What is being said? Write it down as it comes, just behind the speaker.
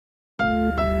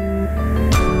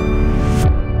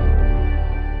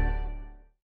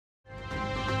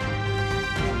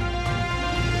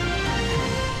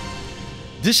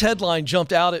This headline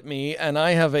jumped out at me, and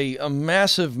I have a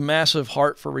massive, massive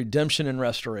heart for redemption and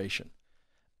restoration.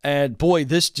 And boy,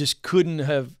 this just couldn't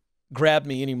have grabbed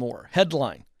me anymore.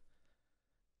 Headline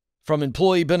from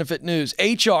Employee Benefit News.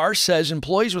 HR says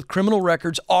employees with criminal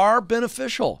records are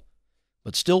beneficial,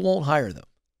 but still won't hire them.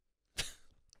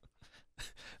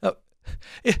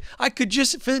 I could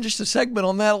just finish the segment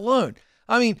on that alone.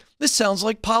 I mean, this sounds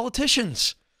like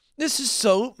politicians. This is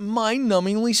so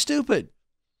mind-numbingly stupid.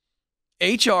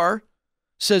 HR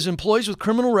says employees with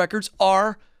criminal records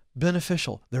are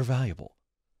beneficial. They're valuable,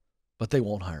 but they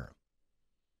won't hire them.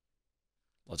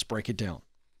 Let's break it down.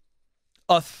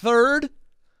 A third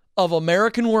of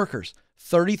American workers,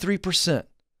 33%,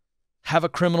 have a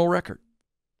criminal record.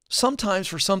 Sometimes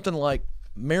for something like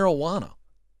marijuana.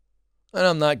 And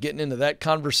I'm not getting into that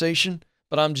conversation,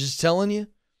 but I'm just telling you,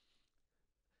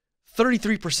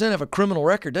 33% have a criminal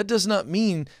record. That does not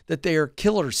mean that they are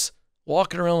killers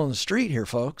walking around on the street here,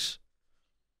 folks.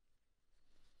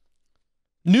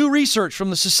 New research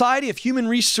from the Society of Human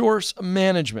Resource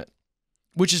Management,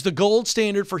 which is the gold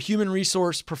standard for human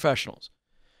resource professionals,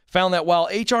 found that while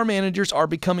HR managers are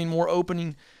becoming more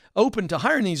open to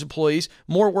hiring these employees,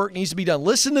 more work needs to be done.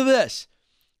 Listen to this.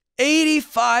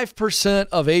 85%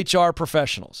 of HR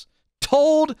professionals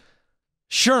told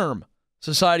SHRM,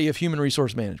 Society of Human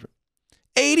Resource Management,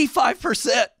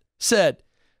 85% said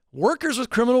workers with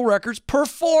criminal records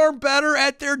perform better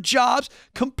at their jobs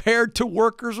compared to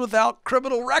workers without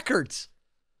criminal records.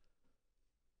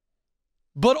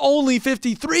 But only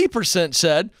 53%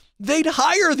 said they'd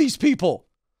hire these people.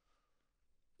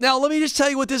 Now, let me just tell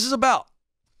you what this is about.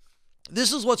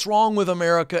 This is what's wrong with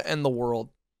America and the world.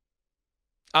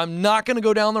 I'm not going to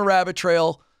go down the rabbit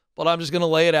trail, but I'm just going to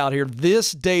lay it out here.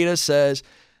 This data says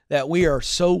that we are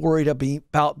so worried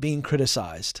about being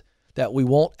criticized that we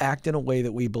won't act in a way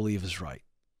that we believe is right.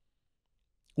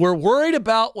 We're worried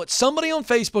about what somebody on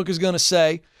Facebook is going to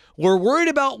say. We're worried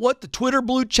about what the Twitter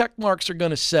blue check marks are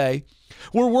going to say.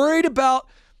 We're worried about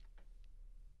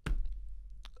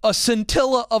a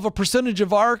scintilla of a percentage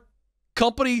of our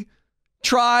company,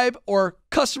 tribe, or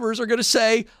customers are going to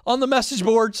say on the message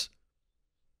boards.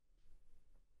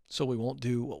 So we won't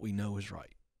do what we know is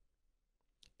right.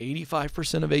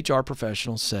 85% of HR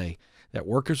professionals say that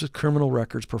workers with criminal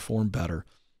records perform better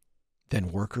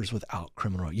than workers without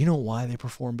criminal records. You know why they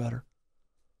perform better?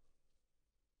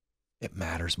 It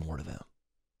matters more to them.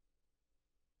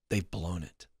 They've blown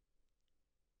it.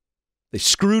 They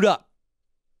screwed up.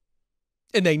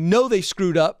 And they know they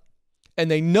screwed up. And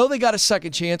they know they got a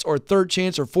second chance or a third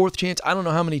chance or fourth chance. I don't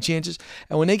know how many chances.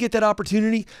 And when they get that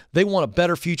opportunity, they want a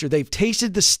better future. They've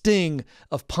tasted the sting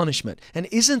of punishment. And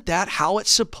isn't that how it's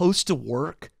supposed to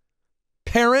work?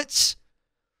 Parents,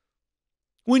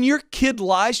 when your kid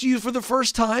lies to you for the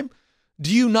first time,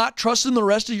 do you not trust them the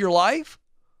rest of your life?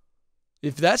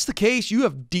 If that's the case, you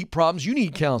have deep problems. You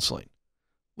need counseling.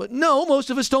 But no, most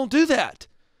of us don't do that.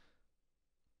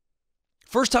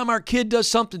 First time our kid does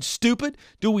something stupid,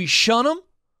 do we shun them?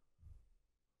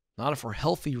 Not if we're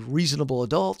healthy, reasonable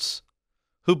adults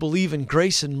who believe in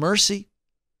grace and mercy.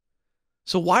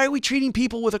 So why are we treating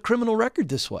people with a criminal record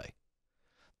this way?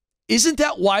 Isn't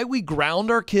that why we ground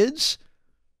our kids?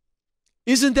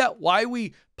 Isn't that why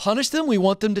we punish them? We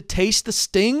want them to taste the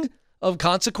sting of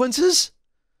consequences.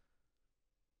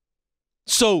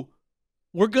 So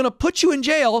we're going to put you in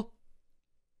jail,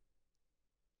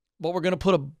 but we're going to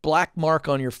put a black mark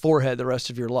on your forehead the rest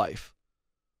of your life.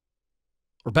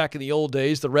 Or back in the old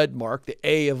days, the red mark, the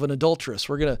A of an adulteress.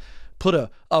 We're going to put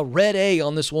a red A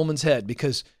on this woman's head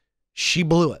because she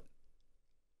blew it.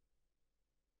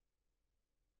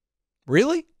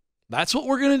 Really? That's what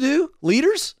we're going to do?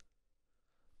 Leaders?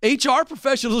 HR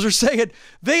professionals are saying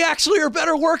they actually are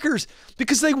better workers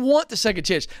because they want the second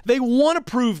chance. They want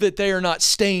to prove that they are not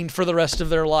stained for the rest of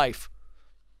their life.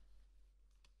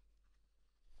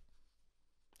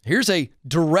 Here's a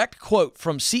direct quote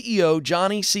from CEO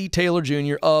Johnny C. Taylor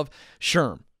Jr. of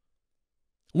SHRM.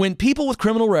 When people with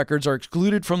criminal records are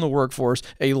excluded from the workforce,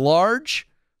 a large,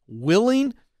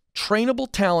 willing,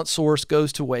 trainable talent source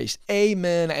goes to waste.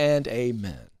 Amen and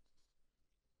amen.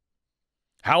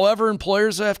 However,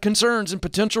 employers have concerns and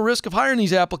potential risk of hiring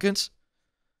these applicants.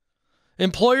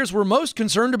 Employers were most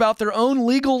concerned about their own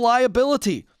legal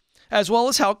liability, as well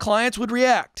as how clients would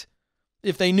react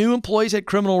if they knew employees had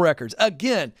criminal records.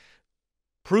 Again,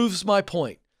 proves my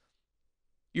point.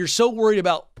 You're so worried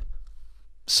about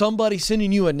somebody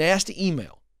sending you a nasty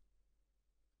email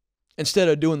instead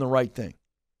of doing the right thing.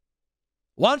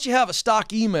 Why don't you have a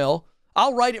stock email?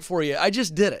 I'll write it for you. I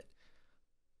just did it.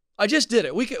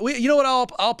 We you know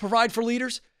what I'll provide for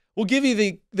leaders? We'll give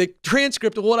you the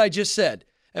transcript of what I just said.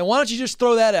 And why don't you just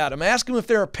throw that at them? Ask them if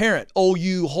they're a parent. Oh,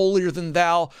 you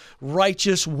holier-than-thou,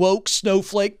 righteous, woke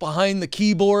snowflake behind the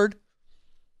keyboard.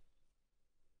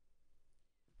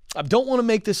 I don't want to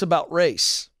make this about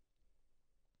race.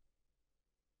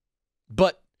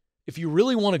 But if you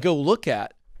really want to go look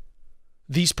at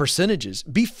these percentages,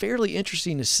 be fairly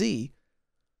interesting to see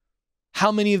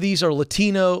how many of these are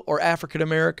Latino or African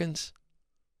Americans.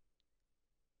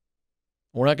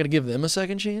 We're not going to give them a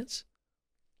second chance.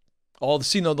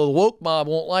 The woke mob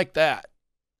won't like that.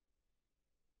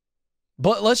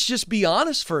 But let's just be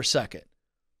honest for a second.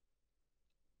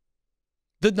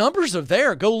 The numbers are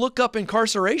there. Go look up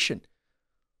incarceration.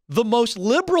 The most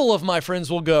liberal of my friends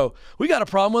will go, we got a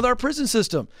problem with our prison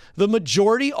system. The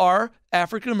majority are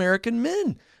African American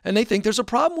men, and they think there's a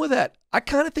problem with that. I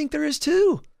kind of think there is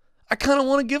too. I kind of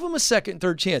want to give them a second,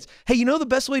 third chance. Hey, you know the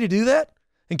best way to do that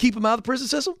and keep them out of the prison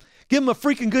system? Give them a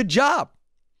freaking good job.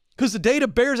 Because the data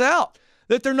bears out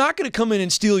that they're not going to come in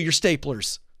and steal your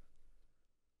staplers.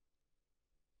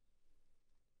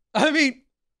 I mean,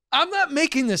 I'm not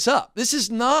making this up. This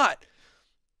is not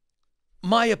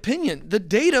my opinion. The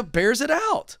data bears it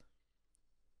out.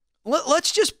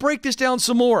 Let's just break this down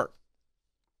some more.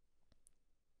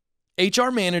 HR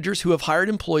managers who have hired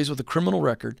employees with a criminal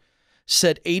record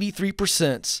said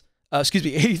 83%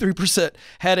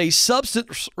 had a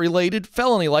substance-related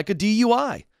felony like a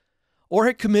DUI or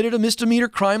had committed a misdemeanor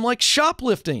crime like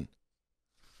shoplifting.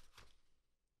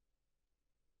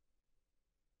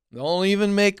 Don't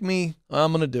even make me.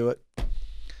 I'm going to do it.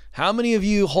 How many of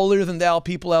you holier-than-thou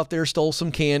people out there stole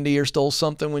some candy or stole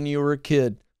something when you were a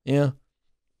kid? Yeah.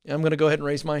 I'm going to go ahead and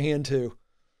raise my hand too.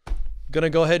 I'm going to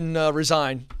go ahead and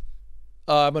resign.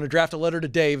 I'm going to draft a letter to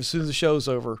Dave as soon as the show's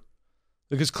over.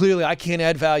 Because clearly I can't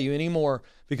add value anymore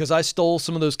because I stole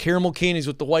some of those caramel candies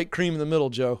with the white cream in the middle,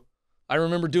 Joe. I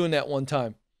remember doing that one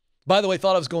time. By the way,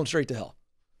 thought I was going straight to hell.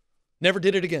 Never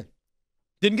did it again.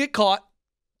 Didn't get caught.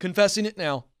 Confessing it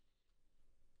now.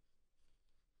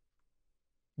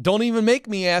 Don't even make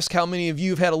me ask how many of you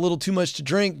have had a little too much to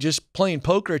drink just playing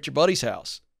poker at your buddy's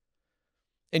house.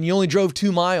 And you only drove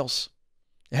 2 miles.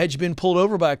 Had you been pulled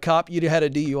over by a cop, you'd have had a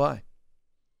DUI.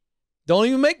 Don't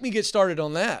even make me get started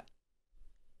on that.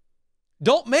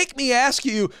 Don't make me ask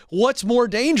you what's more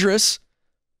dangerous,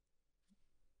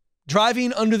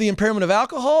 driving under the impairment of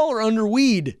alcohol or under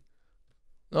weed.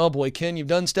 Oh boy, Ken, you've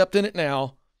done stepped in it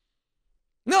now.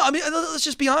 No, I mean, let's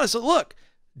just be honest. Look,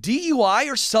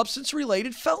 DUI or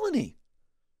substance-related felony.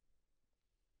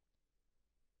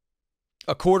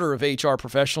 A quarter of HR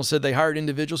professionals said they hired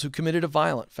individuals who committed a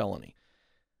violent felony.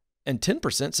 And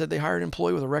 10% said they hired an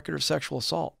employee with a record of sexual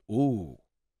assault. Ooh.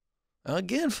 Now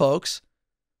again, folks,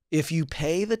 if you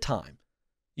pay the time,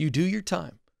 you do your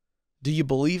time. Do you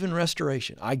believe in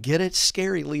restoration? I get it.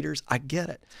 Scary, leaders. I get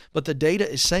it. But the data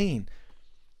is saying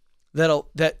that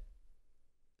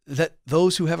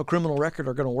those who have a criminal record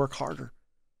are going to work harder.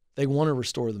 They want to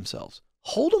restore themselves.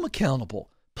 Hold them accountable.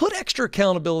 Put extra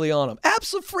accountability on them.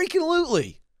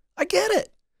 Abso-freaking-lutely. I get it.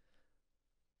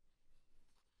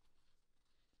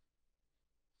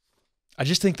 I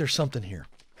just think there's something here.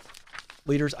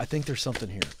 Leaders, I think there's something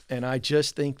here. And I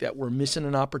just think that we're missing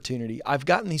an opportunity. I've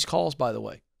gotten these calls, by the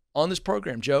way, on this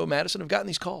program. Joe, Madison, I've gotten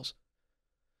these calls.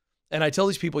 And I tell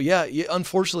these people, yeah,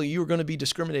 unfortunately, you are going to be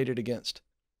discriminated against.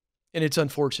 And it's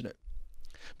unfortunate.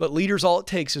 But leaders, all it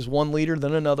takes is one leader,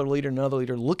 then another leader, another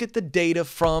leader. Look at the data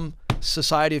from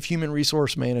Society of Human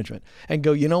Resource Management and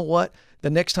go, you know what? The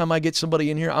next time I get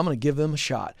somebody in here, I'm going to give them a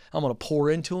shot. I'm going to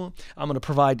pour into them. I'm going to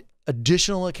provide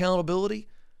additional accountability.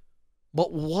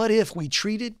 But what if we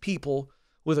treated people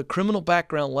with a criminal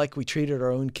background like we treated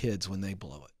our own kids when they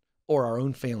blow it or our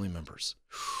own family members?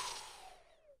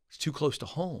 It's too close to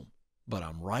home, but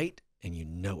I'm right and you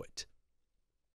know it.